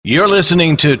You're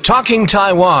listening to Talking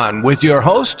Taiwan with your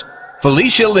host,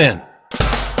 Felicia Lin.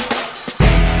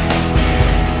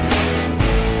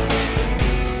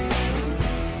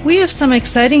 We have some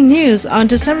exciting news. On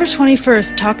December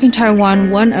 21st, Talking Taiwan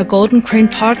won a Golden Crane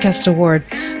Podcast Award.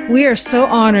 We are so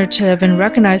honored to have been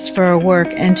recognized for our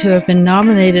work and to have been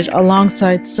nominated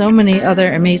alongside so many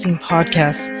other amazing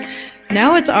podcasts.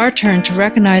 Now it's our turn to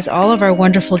recognize all of our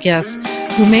wonderful guests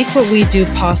who make what we do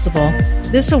possible.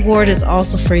 This award is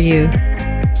also for you.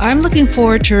 I'm looking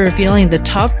forward to revealing the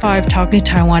top 5 Talking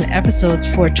Taiwan episodes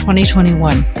for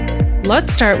 2021.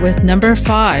 Let's start with number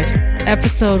 5,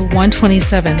 episode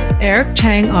 127, Eric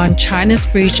Chang on China's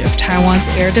breach of Taiwan's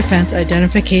air defense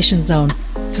identification zone,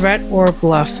 threat or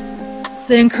bluff.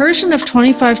 The incursion of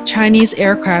 25 Chinese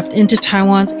aircraft into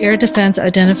Taiwan's air defense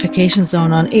identification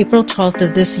zone on April 12th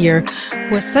of this year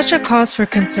was such a cause for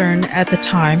concern at the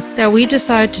time that we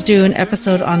decided to do an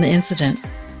episode on the incident.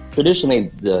 Traditionally,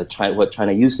 what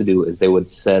China used to do is they would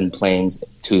send planes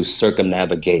to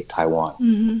circumnavigate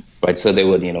Taiwan, right? So they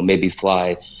would, maybe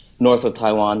fly north of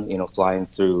Taiwan, flying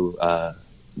through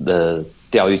the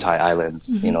Diaoyutai Islands,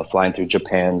 flying through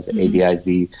Japan's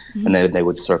ADIZ, and then they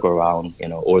would circle around,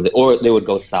 or they would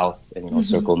go south and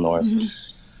circle north.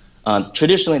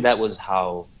 Traditionally, that was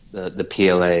how the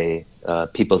PLA,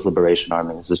 People's Liberation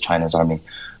Army, this is China's army,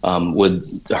 would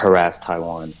harass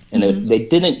Taiwan. And they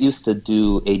didn't used to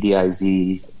do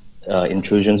ADIZ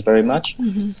intrusions very much.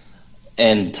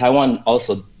 And Taiwan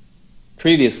also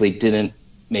previously didn't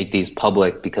make these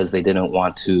public because they didn't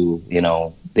want to,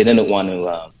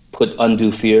 put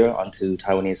undue fear onto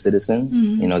Taiwanese citizens.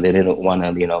 They didn't want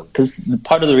to, because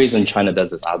part of the reason China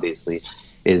does this, obviously,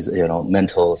 is,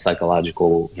 mental,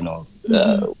 psychological,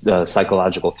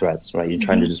 psychological threats, right? You're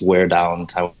trying to just wear down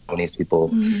Taiwanese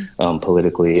people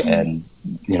politically and,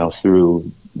 through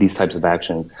these types of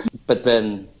actions. But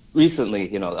then recently,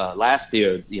 last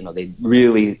year, they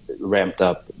really ramped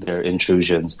up their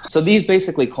intrusions. So these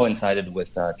basically coincided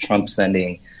with Trump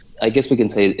sending, I guess we can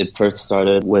say it first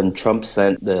started when Trump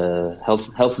sent the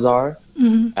health czar,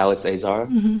 Alex Azar,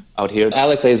 out here.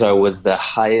 Alex Azar was the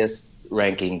highest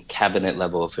ranking cabinet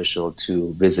level official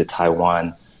to visit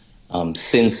Taiwan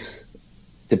since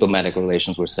diplomatic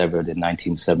relations were severed in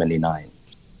 1979.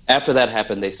 After that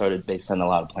happened, they sent a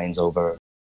lot of planes over.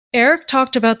 Eric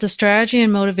talked about the strategy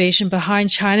and motivation behind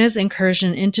China's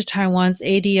incursion into Taiwan's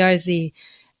ADIZ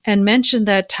and mentioned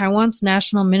that Taiwan's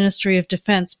National Ministry of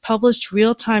Defense published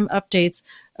real-time updates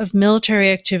of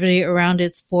military activity around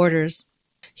its borders.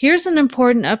 Here's an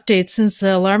important update since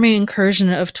the alarming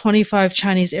incursion of 25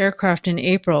 Chinese aircraft in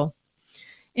April.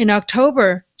 In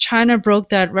October, China broke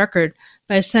that record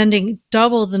by sending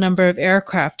double the number of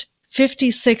aircraft,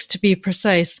 56 to be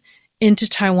precise, into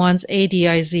Taiwan's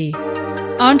ADIZ.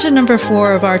 On to number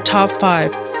 4 of our top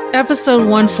 5, episode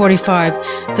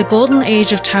 145, The Golden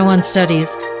Age of Taiwan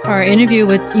Studies, our interview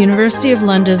with University of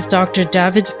London's Dr.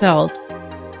 David Feld.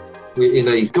 We're in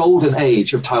a golden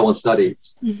age of Taiwan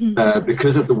studies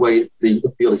because of the way the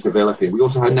field is developing. We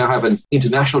also now have an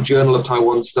International Journal of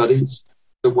Taiwan Studies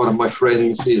that one of my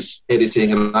friends is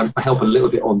editing, and I help a little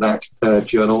bit on that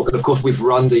journal. And of course, we've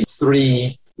run the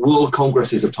 3 World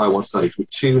Congresses of Taiwan Studies, with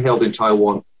 2 held in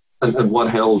Taiwan and 1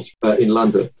 held in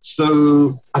London.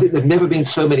 So I think there've never been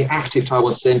so many active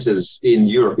Taiwan centers in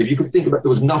Europe. If you could think about, there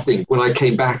was nothing when I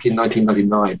came back in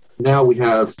 1999. Now we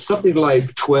have something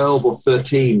like 12 or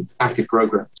 13 active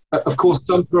programs. Of course,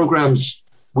 some programs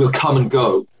will come and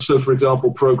go. So, for example,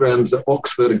 programs at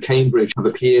Oxford and Cambridge have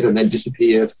appeared and then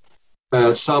disappeared.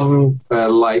 Some,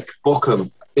 like Bochum,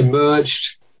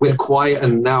 emerged, went quiet,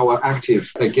 and now are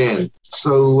active again.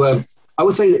 So I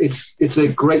would say it's a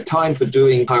great time for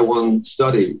doing Taiwan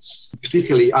studies,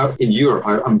 particularly out in Europe.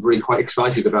 I'm really quite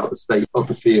excited about the state of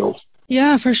the field.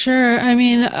 Yeah, for sure. I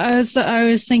mean, as I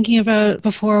was thinking about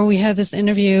before we had this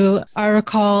interview, I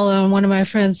recall one of my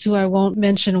friends, who I won't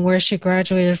mention where she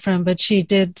graduated from, but she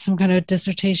did some kind of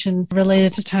dissertation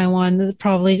related to Taiwan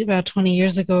probably about 20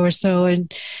 years ago or so.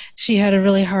 And she had a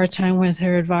really hard time with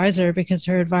her advisor because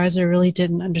her advisor really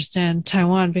didn't understand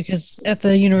Taiwan, because at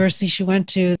the university she went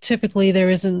to, typically there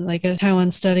isn't like a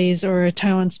Taiwan studies or a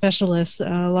Taiwan specialist.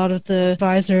 A lot of the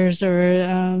advisors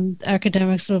or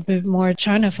academics will be more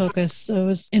China focused. So it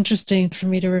was interesting for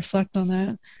me to reflect on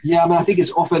that. Yeah, I mean, I think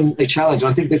it's often a challenge.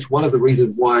 And I think that's one of the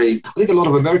reasons why I think a lot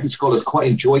of American scholars quite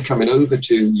enjoy coming over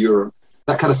to Europe.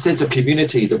 That kind of sense of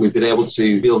community that we've been able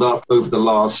to build up over the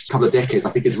last couple of decades, I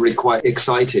think is really quite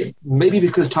exciting. Maybe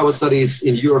because Taiwan studies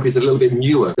in Europe is a little bit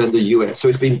newer than the US. So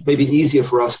it's been maybe easier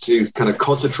for us to kind of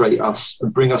concentrate us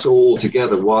and bring us all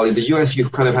together. While in the US, you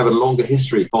kind of have a longer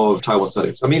history of Taiwan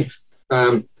studies. I mean,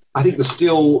 I think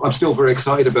I'm still very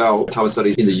excited about Taiwan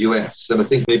studies in the US, and I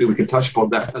think maybe we can touch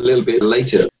upon that a little bit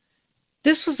later.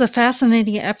 This was a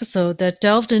fascinating episode that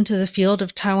delved into the field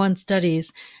of Taiwan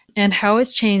studies and how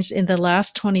it's changed in the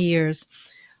last 20 years.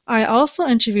 I also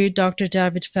interviewed Dr.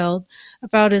 David Feld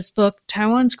about his book,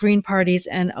 Taiwan's Green Parties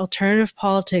and Alternative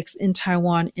Politics in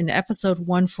Taiwan, in episode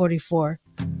 144.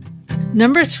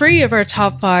 Number 3 of our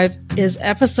top 5 is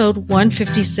episode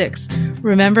 156,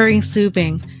 Remembering Su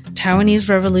Bing, Taiwanese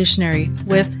Revolutionary,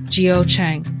 with Gio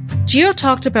Chang. Gio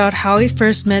talked about how he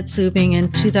first met Su Bing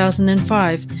in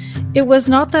 2005. It was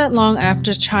not that long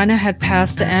after China had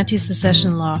passed the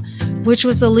anti-secession law, which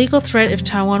was a legal threat if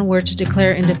Taiwan were to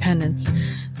declare independence.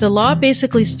 The law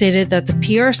basically stated that the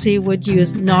PRC would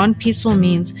use non-peaceful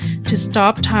means to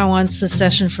stop Taiwan's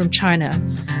secession from China.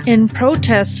 In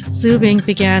protest, Su Bing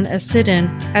began a sit-in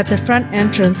at the front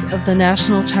entrance of the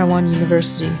National Taiwan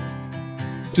University.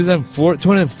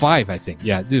 2005, I think.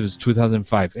 Yeah, it was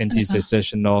 2005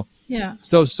 anti-secession law. Yeah.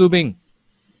 So Su Bing,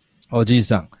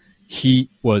 Ji-san, he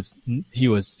sort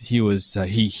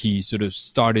of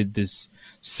started this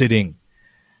sitting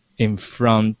in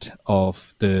front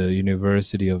of the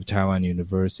University of Taiwan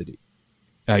University.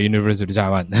 University of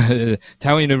Taiwan.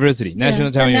 Taiwan University.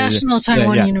 National Taiwan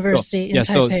University in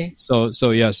Taipei. So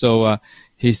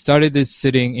he started this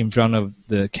sitting in front of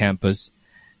the campus.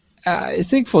 I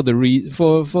think for the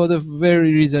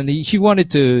very reason he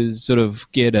wanted to sort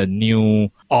of get a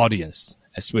new audience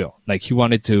as well. Like he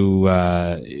wanted to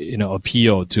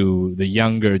appeal to the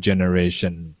younger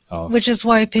generation of which is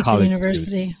why I picked the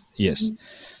university. Students. Yes.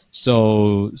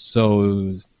 So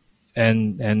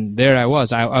and there I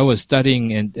was. I was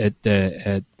studying at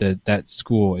that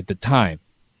school at the time.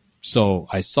 So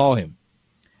I saw him.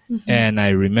 Mm-hmm. And I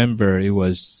remember it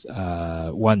was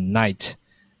one night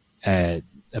at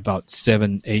about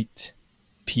 7-8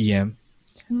 p.m.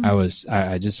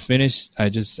 I just finished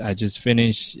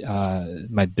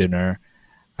my dinner.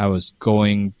 I was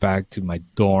going back to my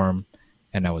dorm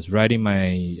and I was riding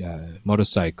my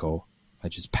motorcycle. I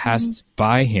just passed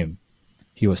by him.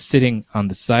 He was sitting on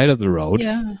the side of the road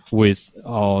with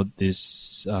all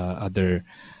this other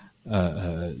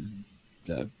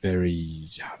very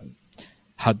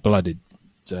hot-blooded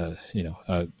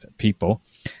people.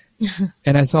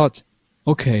 And I thought,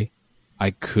 okay,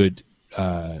 I could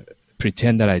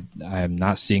pretend that I am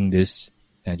not seeing this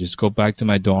and just go back to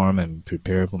my dorm and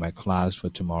prepare for my class for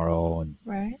tomorrow and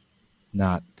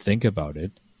not think about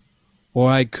it. Or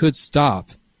I could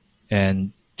stop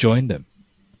and join them.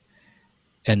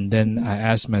 And then I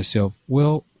asked myself,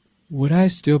 well, would I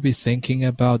still be thinking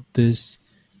about this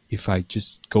if I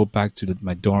just go back to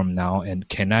my dorm now? And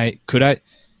could I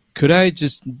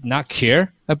just not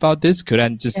care about this? Could I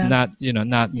just not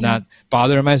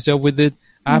bother myself with it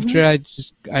after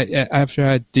after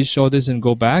I dish all this and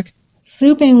go back?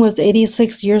 Su Bing was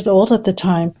 86 years old at the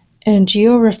time, and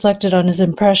Gio reflected on his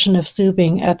impression of Su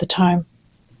Bing at the time.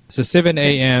 So 7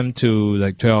 a.m. to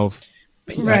like 12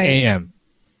 a.m.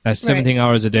 That's 17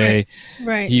 hours a day.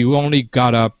 Right. He only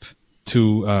got up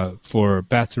to for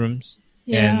bathrooms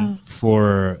and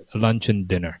for lunch and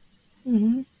dinner.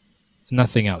 Mm-hmm.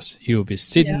 Nothing else. He will be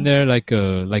sitting there like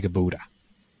a Buddha.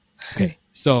 Okay.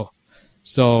 So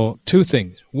two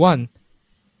things. One,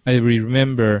 I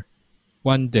remember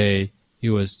one day it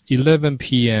was 11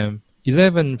 p.m.,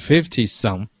 11:50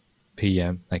 some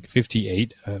p.m., like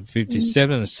 58,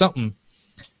 57 or something.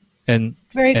 And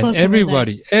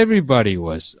everybody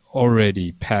was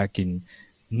already packing.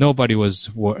 Nobody was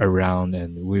around,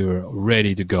 and we were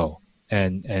ready to go.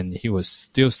 And he was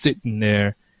still sitting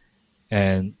there,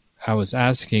 and I was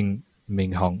asking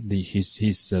Ming Hong,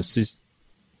 his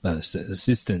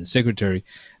assistant secretary.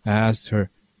 I asked her,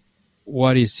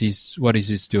 what is he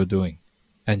still doing?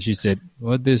 And she said,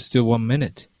 well, there's still 1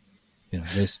 minute.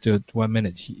 There's still 1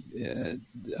 minute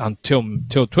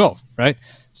until 12, right?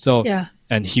 So,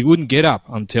 and he wouldn't get up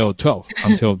until 12,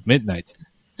 until midnight.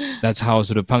 That's how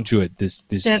sort of punctuate this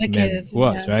man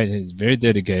was, right? He's very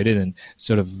dedicated and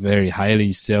sort of very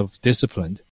highly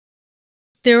self-disciplined.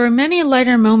 There were many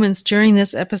lighter moments during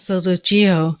this episode with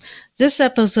Gio. This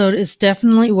episode is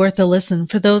definitely worth a listen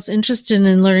for those interested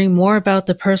in learning more about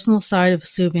the personal side of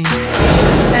Su Bing.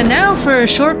 And now for a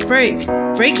short break.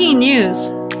 Breaking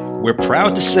news. We're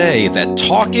proud to say that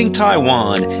Talking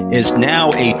Taiwan is now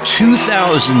a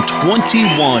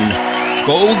 2021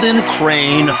 Golden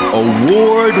Crane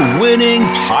Award-winning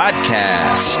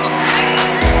podcast.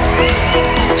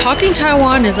 Talking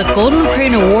Taiwan is a Golden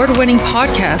Crane Award-winning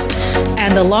podcast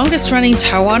and the longest-running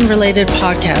Taiwan-related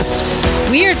podcast.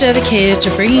 We are dedicated to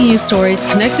bringing you stories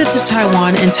connected to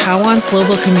Taiwan and Taiwan's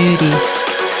global community.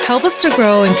 Help us to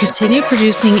grow and continue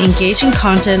producing engaging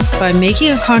content by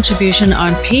making a contribution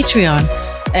on Patreon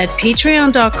at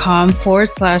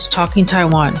patreon.com/Talking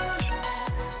Taiwan.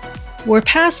 We're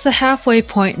past the halfway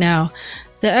point now.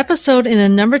 The episode in the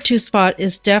number 2 spot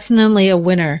is definitely a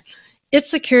winner. It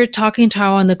secured Talking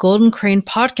Taiwan the Golden Crane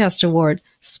Podcast Award.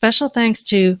 Special thanks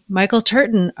to Michael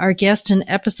Turton, our guest in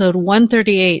episode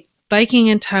 138, Biking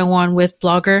in Taiwan with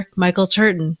blogger Michael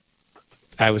Turton.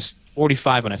 I was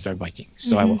 45 when I started biking,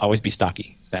 so I will always be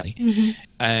stocky, sadly.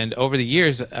 And over the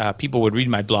years, people would read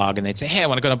my blog and they'd say, hey, I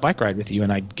want to go on a bike ride with you.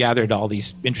 And I gathered all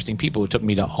these interesting people who took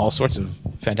me to all sorts of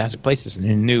fantastic places and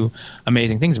who knew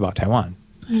amazing things about Taiwan.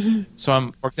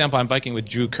 So, for example, I'm biking with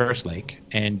Drew Kerslake,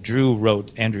 and Drew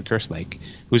wrote Andrew Kerslake,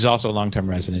 who's also a long-term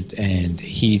resident, and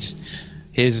his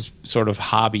sort of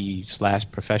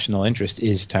hobby/professional interest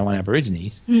is Taiwan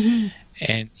Aborigines.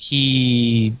 And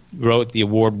he wrote the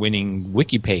award-winning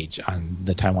wiki page on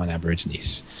the Taiwan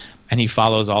Aborigines. And he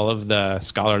follows all of the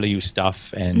scholarly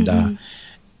stuff. And,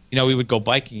 we would go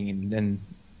biking. And then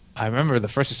I remember the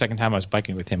first or second time I was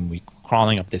biking with him, we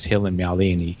crawling up this hill in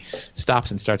Miaoli, and he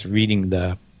stops and starts reading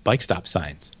the bike stop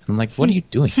signs. I'm like, what are you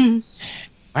doing?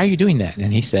 Why are you doing that?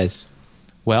 And he says,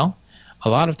 well, a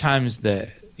lot of times the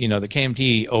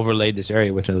KMT overlaid this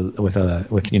area with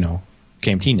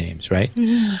KMT names, right?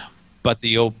 But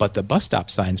the bus stop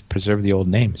signs preserve the old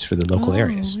names for the local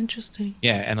areas. Interesting.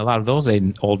 Yeah, and a lot of those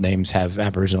old names have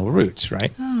Aboriginal roots,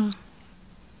 right? And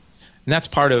that's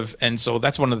so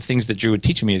that's one of the things that Drew would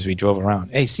teach me as we drove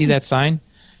around. Hey, see that sign?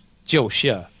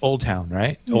 Jiuxia, Old Town,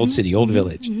 right? Old city, old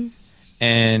village.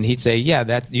 And he'd say, yeah,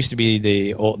 that used to be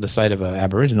the site of an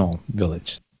Aboriginal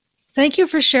village. Thank you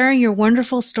for sharing your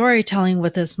wonderful storytelling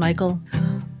with us, Michael.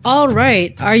 All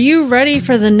right, are you ready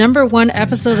for the number 1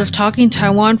 episode of Talking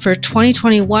Taiwan for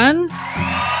 2021?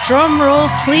 Drum roll,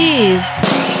 please.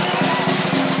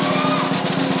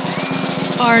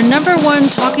 Our number 1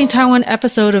 Talking Taiwan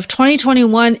episode of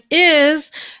 2021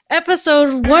 is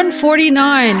episode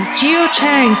 149. Gio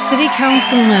Chang, city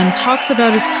councilman, talks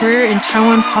about his career in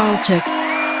Taiwan politics.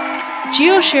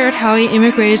 Gio shared how he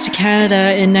immigrated to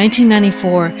Canada in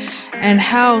 1994 and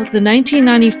how the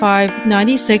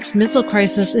 1995-96 missile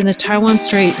crisis in the Taiwan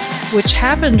Strait, which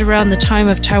happened around the time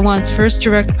of Taiwan's first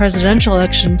direct presidential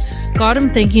election, got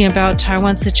him thinking about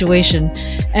Taiwan's situation.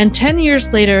 And 10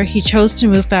 years later, he chose to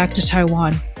move back to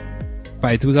Taiwan.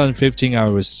 By 2015, I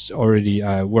was already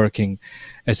working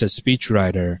as a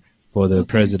speechwriter for the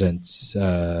president's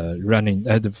running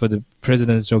for the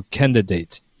presidential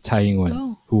candidate Tsai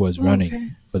Ing-wen, who was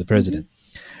running for the president.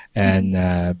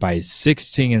 And by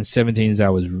 16 and 17, I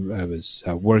was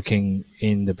working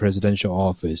in the presidential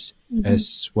office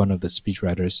as one of the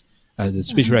speechwriters, the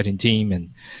speechwriting team.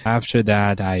 And after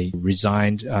that, I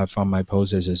resigned from my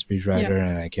post as a speechwriter,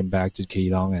 and I came back to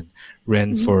Keelung and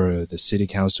ran for the city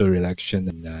council election.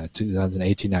 In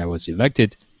 2018, I was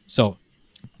elected. So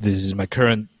this is my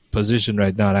current position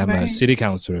right now. I'm a city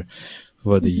councilor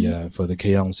for the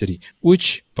Keelung city,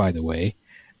 which, by the way,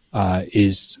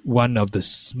 is one of the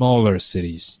smaller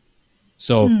cities.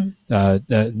 So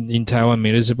in Taiwan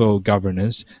municipal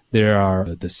governance, there are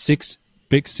the 6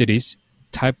 big cities: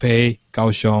 Taipei,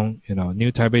 Kaohsiung,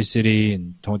 New Taipei City,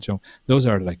 and Tongcheng. Those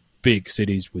are like big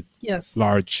cities with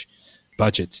large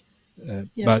budgets.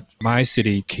 But my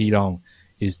city, Keelung,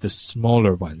 is the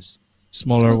smaller ones.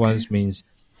 Smaller ones means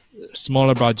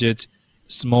smaller budget,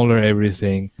 smaller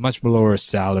everything, much lower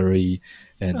salary,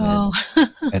 and all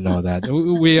that.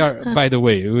 We are, by the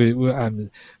way,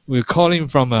 we're calling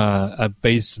from a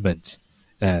basement.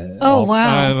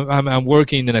 Wow! I'm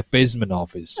working in a basement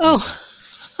office.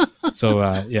 So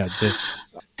the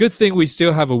good thing we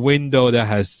still have a window that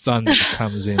has sun that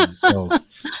comes in. So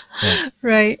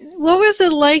right. What was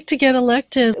it like to get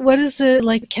elected? What is it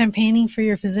like campaigning for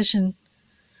your position?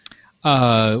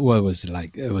 What was it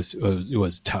like? It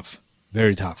was tough,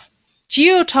 very tough.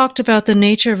 Gio talked about the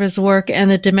nature of his work and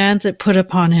the demands it put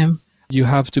upon him. You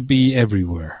have to be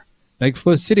everywhere. Like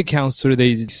for a city councilor, they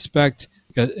expect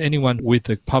anyone with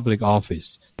a public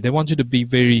office, they want you to be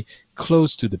very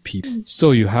close to the people.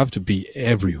 So you have to be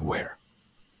everywhere.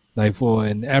 Like for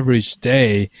an average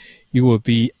day, you will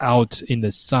be out in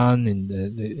the sun,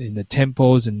 in the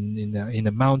temples, and in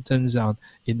the mountains,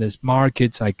 in the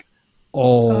markets, like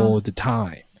all the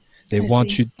time. They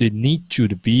need you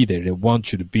to be there. They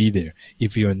want you to be there.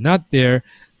 If you're not there,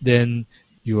 then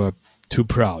you are too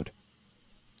proud.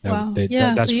 Wow.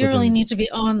 So you really need to be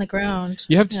on the ground.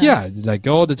 You have to, like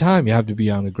all the time, you have to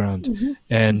be on the ground.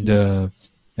 And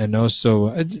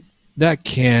also that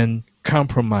can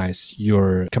compromise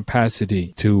your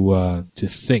capacity to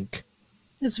think.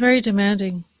 It's very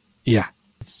demanding. Yeah.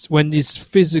 When it's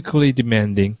physically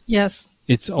demanding, yes,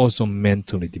 it's also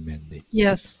mentally demanding.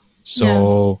 Yes.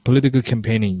 So political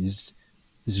campaigning is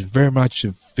very much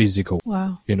physical.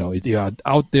 Wow. You are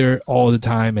out there all the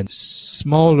time, and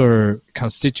smaller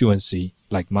constituency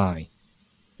like mine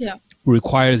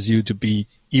requires you to be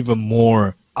even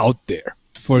more out there.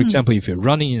 For example, if you're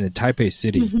running in the Taipei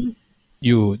city,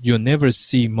 you'll never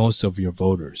see most of your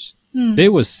voters. They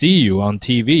will see you on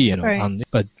TV,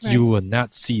 but you will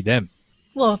not see them.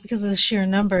 Well, because of the sheer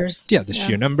numbers. Yeah, the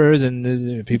sheer numbers, and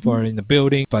the people are in the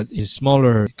building. But in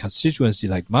smaller constituency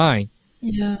like mine,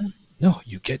 no,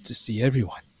 you get to see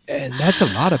everyone, and that's a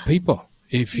lot of people.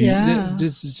 If you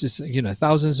this is just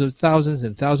thousands and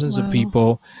thousands of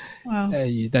people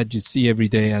that you see every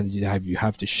day, and you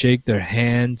have to shake their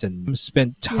hands and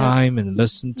spend time and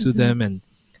listen to them, and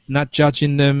not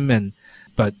judging them,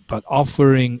 but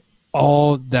offering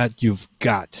all that you've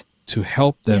got to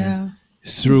help them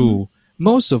through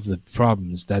most of the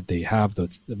problems that they have.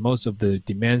 Most of the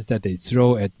demands that they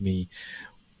throw at me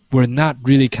were not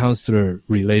really counselor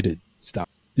related stuff.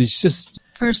 It's just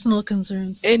personal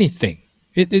concerns. Anything.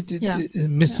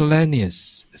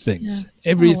 Miscellaneous things.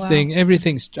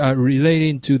 Everything's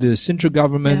relating to the central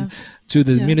government, to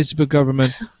the municipal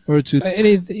government, or to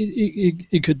anything.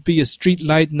 It could be a street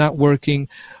light not working,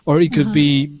 or it could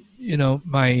be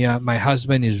my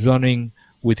husband is running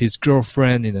with his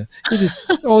girlfriend.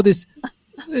 All this.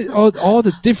 All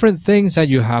the different things that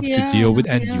you have to deal with,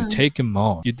 and you take them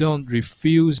all. You don't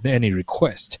refuse any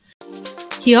request.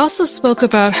 He also spoke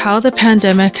about how the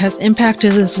pandemic has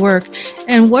impacted his work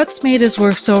and what's made his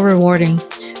work so rewarding.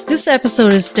 This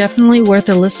episode is definitely worth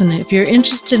a listen if you're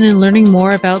interested in learning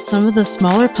more about some of the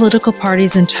smaller political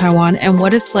parties in Taiwan and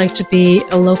what it's like to be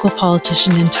a local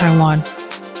politician in Taiwan.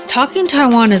 Talking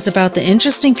Taiwan is about the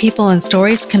interesting people and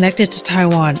stories connected to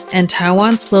Taiwan and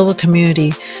Taiwan's global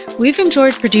community. We've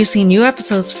enjoyed producing new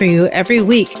episodes for you every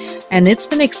week, and it's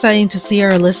been exciting to see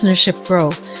our listenership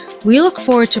grow. We look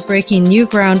forward to breaking new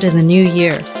ground in the new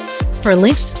year. For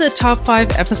links to the top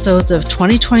 5 episodes of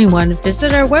 2021,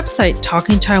 visit our website,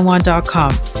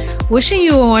 talkingtaiwan.com. Wishing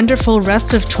you a wonderful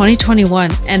rest of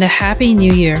 2021 and a happy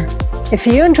new year. If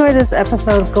you enjoyed this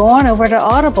episode, go on over to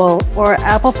Audible or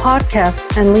Apple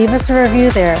Podcasts and leave us a review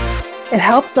there. It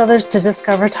helps others to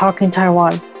discover Talking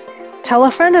Taiwan. Tell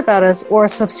a friend about us or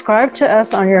subscribe to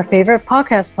us on your favorite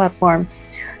podcast platform.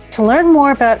 To learn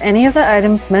more about any of the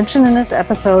items mentioned in this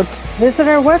episode, visit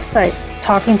our website,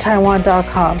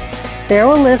 talkingtaiwan.com. There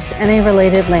we'll list any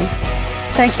related links.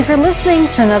 Thank you for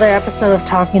listening to another episode of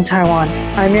Talking Taiwan.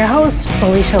 I'm your host,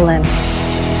 Felicia Lin.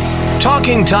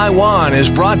 Talking Taiwan is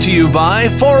brought to you by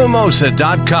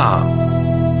Forumosa.com.